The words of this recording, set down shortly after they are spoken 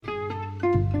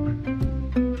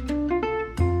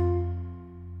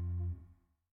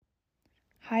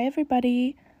Hi,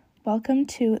 everybody. Welcome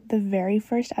to the very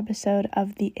first episode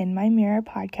of the In My Mirror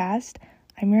podcast.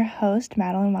 I'm your host,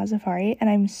 Madeline Mazafari, and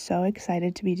I'm so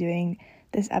excited to be doing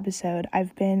this episode.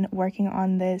 I've been working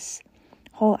on this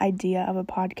whole idea of a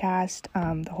podcast,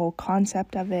 the whole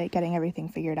concept of it, getting everything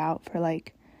figured out for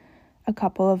like a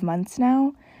couple of months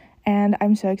now, and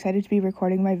I'm so excited to be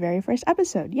recording my very first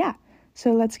episode.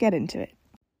 So let's get into it.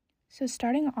 So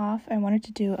starting off, I wanted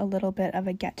to do a little bit of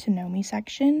a get to know me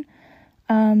section.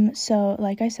 So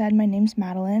like I said, my name's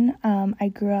Madeline. I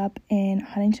grew up in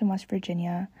Huntington, West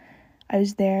Virginia. I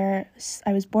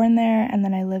was born there, and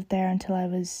then I lived there until I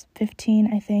was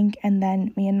 15, I think, and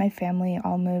then me and my family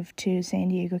all moved to San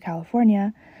Diego,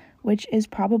 California, which is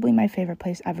probably my favorite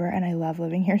place ever, and I love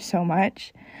living here so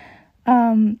much.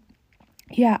 I'm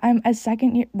a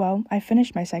second year, I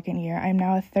finished my second year. I'm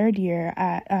now a third year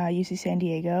at UC San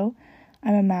Diego.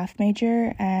 I'm a math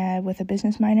major with a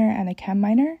business minor and a chem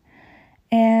minor.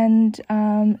 And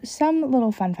some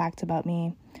little fun facts about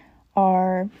me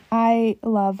are I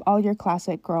love all your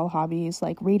classic girl hobbies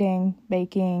like reading,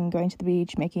 baking, going to the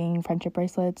beach, making friendship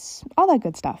bracelets, all that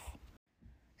good stuff.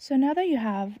 So now that you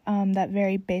have that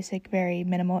very basic, very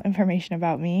minimal information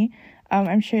about me,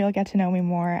 I'm sure you'll get to know me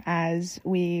more as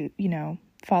we,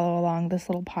 follow along this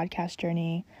little podcast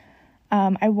journey.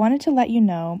 I wanted to let you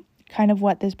know kind of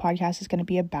what this podcast is going to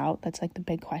be about. That's like the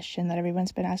big question that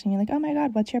everyone's been asking me, like, oh my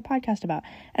God, what's your podcast about?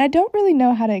 And I don't really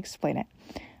know how to explain it,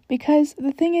 because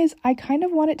the thing is, I kind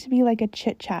of want it to be like a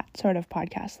chit chat sort of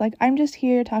podcast. Like, I'm just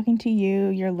here talking to you,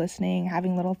 you're listening,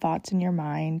 having little thoughts in your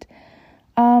mind.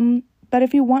 But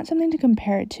if you want something to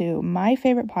compare it to, my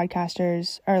favorite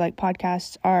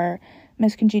podcasts are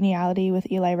Miss Congeniality with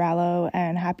Eli Rallo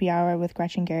and Happy Hour with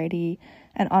Gretchen Garrity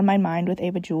and On My Mind with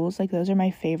Ava Jules. Like, those are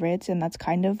my favorites, and that's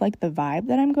kind of like the vibe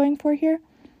that I'm going for here.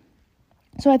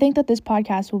 So I think that this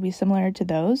podcast will be similar to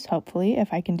those, hopefully,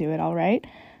 if I can do it all right.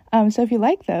 So if you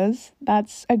like those,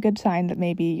 that's a good sign that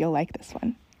maybe you'll like this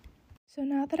one. So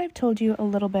now that I've told you a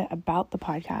little bit about the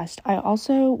podcast, I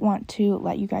also want to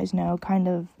let you guys know kind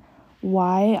of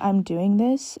why I'm doing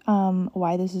this,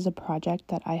 why this is a project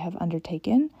that I have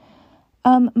undertaken.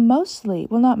 Not mostly,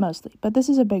 but this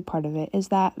is a big part of it, is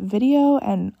that video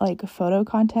and like photo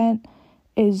content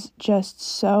is just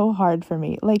so hard for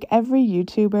me. Like, every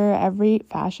YouTuber, every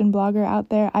fashion blogger out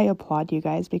there, I applaud you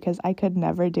guys, because I could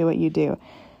never do what you do.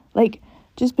 Like,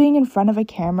 just being in front of a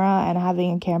camera and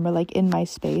having a camera like in my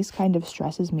space kind of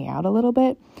stresses me out a little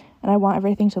bit, and I want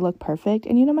everything to look perfect.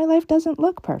 And my life doesn't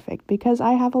look perfect because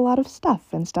I have a lot of stuff,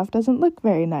 and stuff doesn't look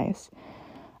very nice.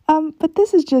 But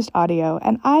this is just audio,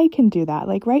 and I can do that.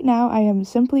 Like, right now, I am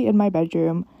simply in my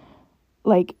bedroom,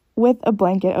 like, with a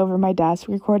blanket over my desk,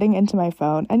 recording into my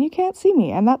phone, and you can't see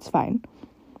me, and that's fine.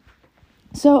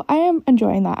 So I am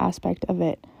enjoying that aspect of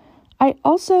it. I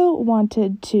also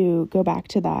wanted to go back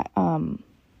to that,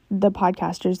 the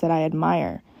podcasters that I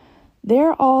admire.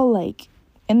 They're all, like,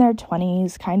 in their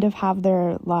 20s, kind of have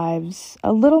their lives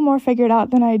a little more figured out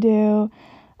than I do.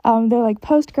 They're like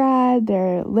post-grad,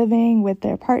 they're living with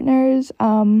their partners.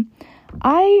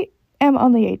 I am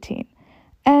only 18.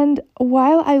 And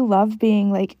while I love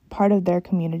being like part of their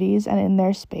communities and in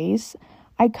their space,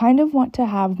 I kind of want to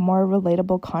have more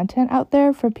relatable content out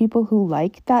there for people who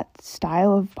like that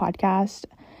style of podcast,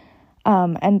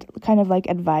 and kind of like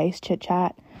advice, chit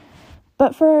chat,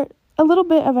 but for a little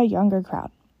bit of a younger crowd,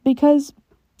 because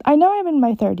I know I'm in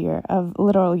my third year of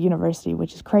literal university,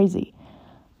 which is crazy.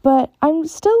 But I'm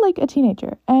still like a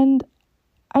teenager, and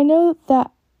I know that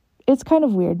it's kind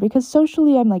of weird because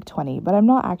socially I'm like 20, but I'm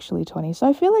not actually 20. So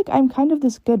I feel like I'm kind of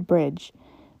this good bridge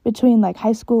between like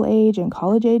high school age and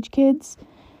college age kids,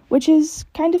 which is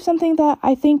kind of something that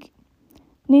I think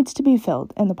needs to be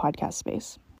filled in the podcast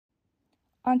space.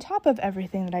 On top of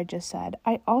everything that I just said,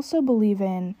 I also believe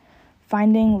in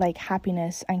finding like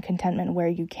happiness and contentment where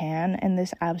you can in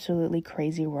this absolutely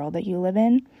crazy world that you live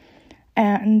in.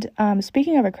 And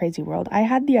speaking of a crazy world, I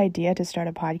had the idea to start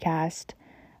a podcast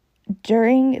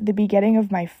during the beginning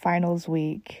of my finals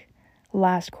week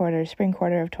spring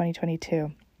quarter of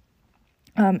 2022.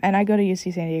 And I go to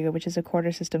UC San Diego, which is a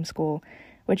quarter system school,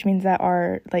 which means that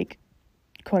our like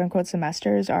quote unquote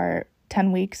semesters are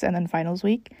 10 weeks and then finals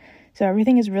week. So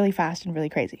everything is really fast and really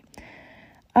crazy.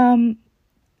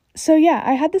 So yeah,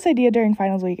 I had this idea during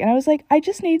finals week, and I was like, I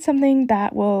just need something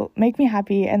that will make me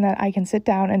happy and that I can sit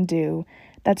down and do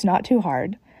that's not too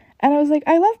hard. And I was like,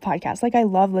 I love podcasts. Like, I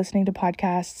love listening to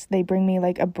podcasts. They bring me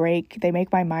like a break. They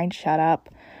make my mind shut up.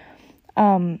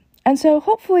 And so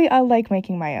hopefully I'll like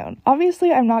making my own.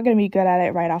 Obviously, I'm not going to be good at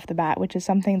it right off the bat, which is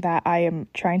something that I am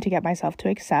trying to get myself to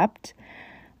accept.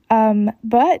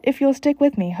 But if you'll stick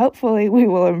with me, hopefully we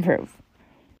will improve.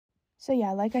 So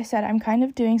yeah, like I said, I'm kind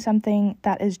of doing something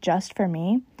that is just for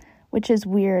me, which is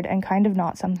weird and kind of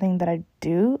not something that I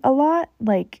do a lot.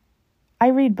 Like, I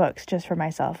read books just for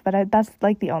myself, but that's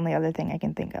like the only other thing I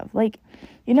can think of. Like,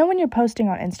 you know when you're posting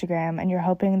on Instagram and you're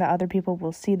hoping that other people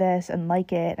will see this and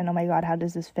like it, and oh my god, how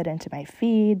does this fit into my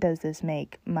feed? Does this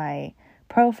make my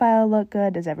profile look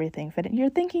good? Does everything fit in?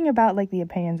 You're thinking about like the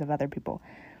opinions of other people.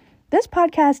 This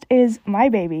podcast is my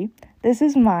baby. This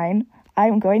is mine.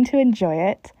 I'm going to enjoy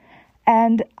it.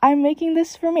 And I'm making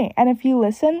this for me. And if you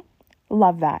listen,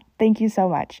 love that. Thank you so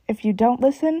much. If you don't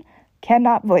listen,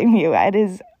 cannot blame you. It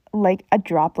is like a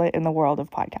droplet in the world of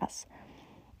podcasts.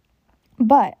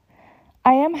 But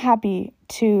I am happy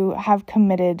to have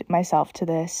committed myself to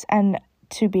this and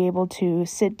to be able to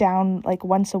sit down like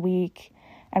once a week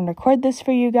and record this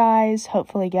for you guys,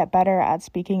 hopefully get better at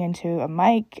speaking into a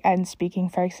mic and speaking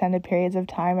for extended periods of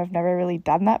time. I've never really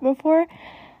done that before.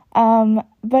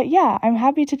 But yeah, I'm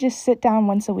happy to just sit down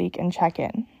once a week and check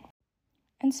in.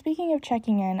 And speaking of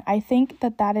checking in, I think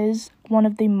that is one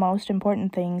of the most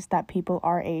important things that people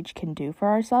our age can do for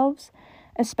ourselves,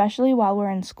 especially while we're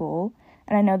in school.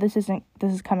 And I know this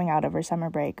is coming out over summer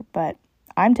break, but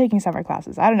I'm taking summer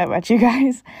classes. I don't know about you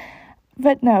guys.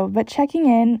 But checking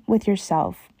in with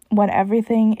yourself when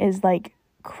everything is like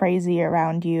crazy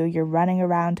around you, you're running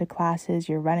around to classes,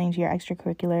 you're running to your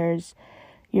extracurriculars,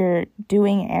 you're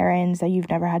doing errands that you've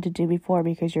never had to do before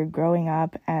because you're growing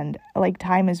up and like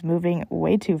time is moving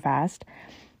way too fast.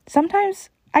 Sometimes,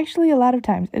 actually a lot of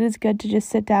times, it is good to just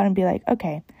sit down and be like,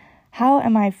 okay, how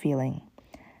am I feeling?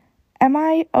 Am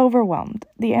I overwhelmed?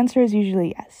 The answer is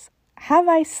usually yes. Have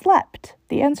I slept?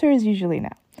 The answer is usually no.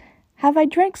 Have I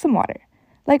drank some water?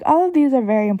 Like, all of these are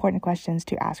very important questions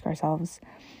to ask ourselves.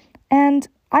 And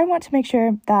I want to make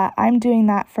sure that I'm doing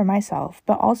that for myself,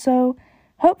 but also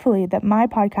hopefully that my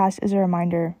podcast is a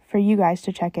reminder for you guys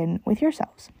to check in with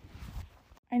yourselves.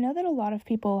 I know that a lot of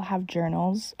people have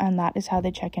journals and that is how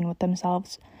they check in with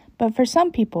themselves, but for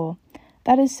some people,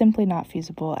 that is simply not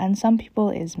feasible, and some people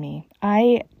is me.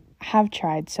 I have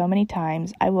tried so many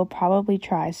times. I will probably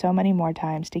try so many more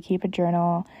times to keep a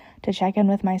journal, to check in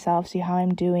with myself, see how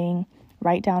I'm doing,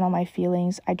 write down all my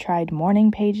feelings. I tried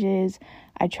morning pages.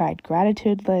 I tried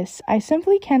gratitude lists. I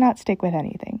simply cannot stick with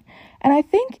anything. And I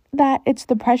think that it's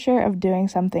the pressure of doing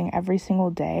something every single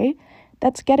day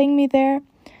that's getting me there.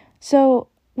 So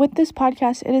with this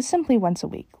podcast, it is simply once a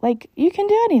week. Like, you can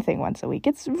do anything once a week.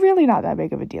 It's really not that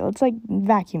big of a deal. It's like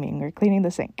vacuuming or cleaning the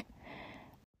sink.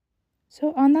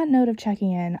 So on that note of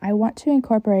checking in, I want to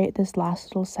incorporate this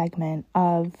last little segment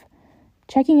of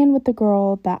checking in with the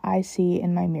girl that I see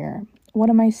in my mirror. What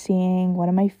am I seeing? What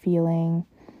am I feeling?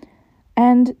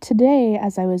 And today,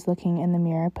 as I was looking in the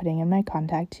mirror, putting in my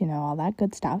contacts, all that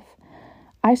good stuff,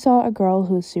 I saw a girl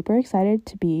who was super excited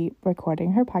to be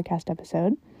recording her podcast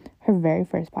episode, her very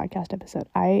first podcast episode.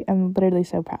 I am literally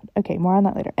so proud. Okay, more on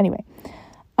that later. Anyway,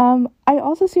 I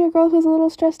also see a girl who's a little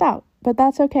stressed out, but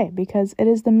that's okay because it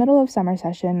is the middle of summer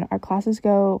session. Our classes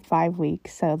go 5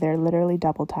 weeks, so they're literally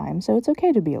double time, so it's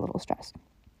okay to be a little stressed.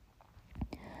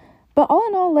 But all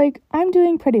in all, I'm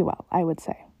doing pretty well, I would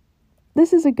say.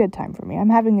 This is a good time for me. I'm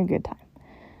having a good time.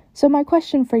 So my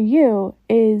question for you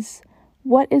is,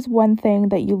 what is one thing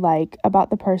that you like about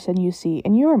the person you see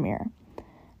in your mirror?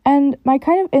 And my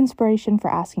kind of inspiration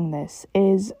for asking this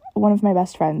is one of my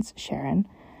best friends, Sharon.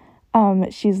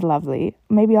 She's lovely.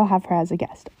 Maybe I'll have her as a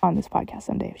guest on this podcast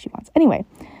someday if she wants. Anyway,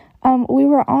 we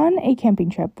were on a camping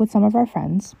trip with some of our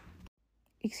friends.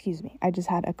 Excuse me, I just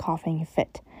had a coughing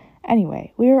fit.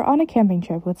 Anyway, we were on a camping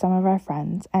trip with some of our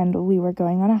friends, and we were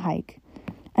going on a hike,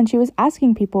 and she was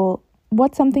asking people,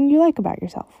 what's something you like about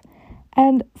yourself?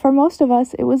 And for most of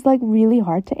us, it was really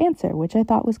hard to answer, which I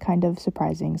thought was kind of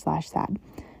surprising / sad,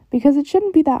 because it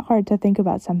shouldn't be that hard to think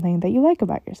about something that you like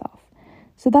about yourself.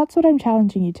 So that's what I'm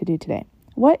challenging you to do today.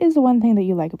 What is the one thing that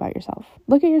you like about yourself?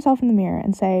 Look at yourself in the mirror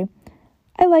and say,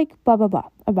 I like blah, blah, blah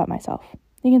about myself.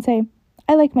 You can say,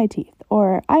 I like my teeth,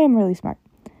 or I am really smart.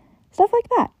 Stuff like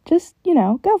that. Just,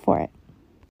 go for it.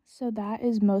 So that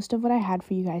is most of what I had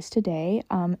for you guys today.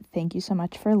 Thank you so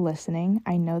much for listening.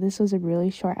 I know this was a really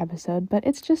short episode, but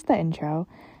it's just the intro,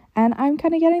 and I'm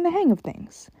kind of getting the hang of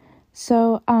things.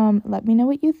 So let me know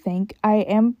what you think. I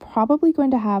am probably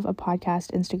going to have a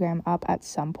podcast Instagram up at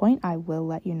some point. I will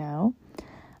let you know.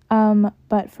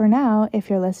 But for now, if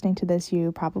you're listening to this,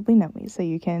 you probably know me, so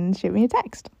you can shoot me a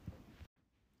text.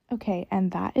 Okay,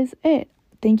 and that is it.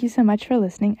 Thank you so much for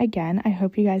listening again. I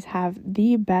hope you guys have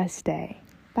the best day.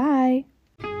 Bye.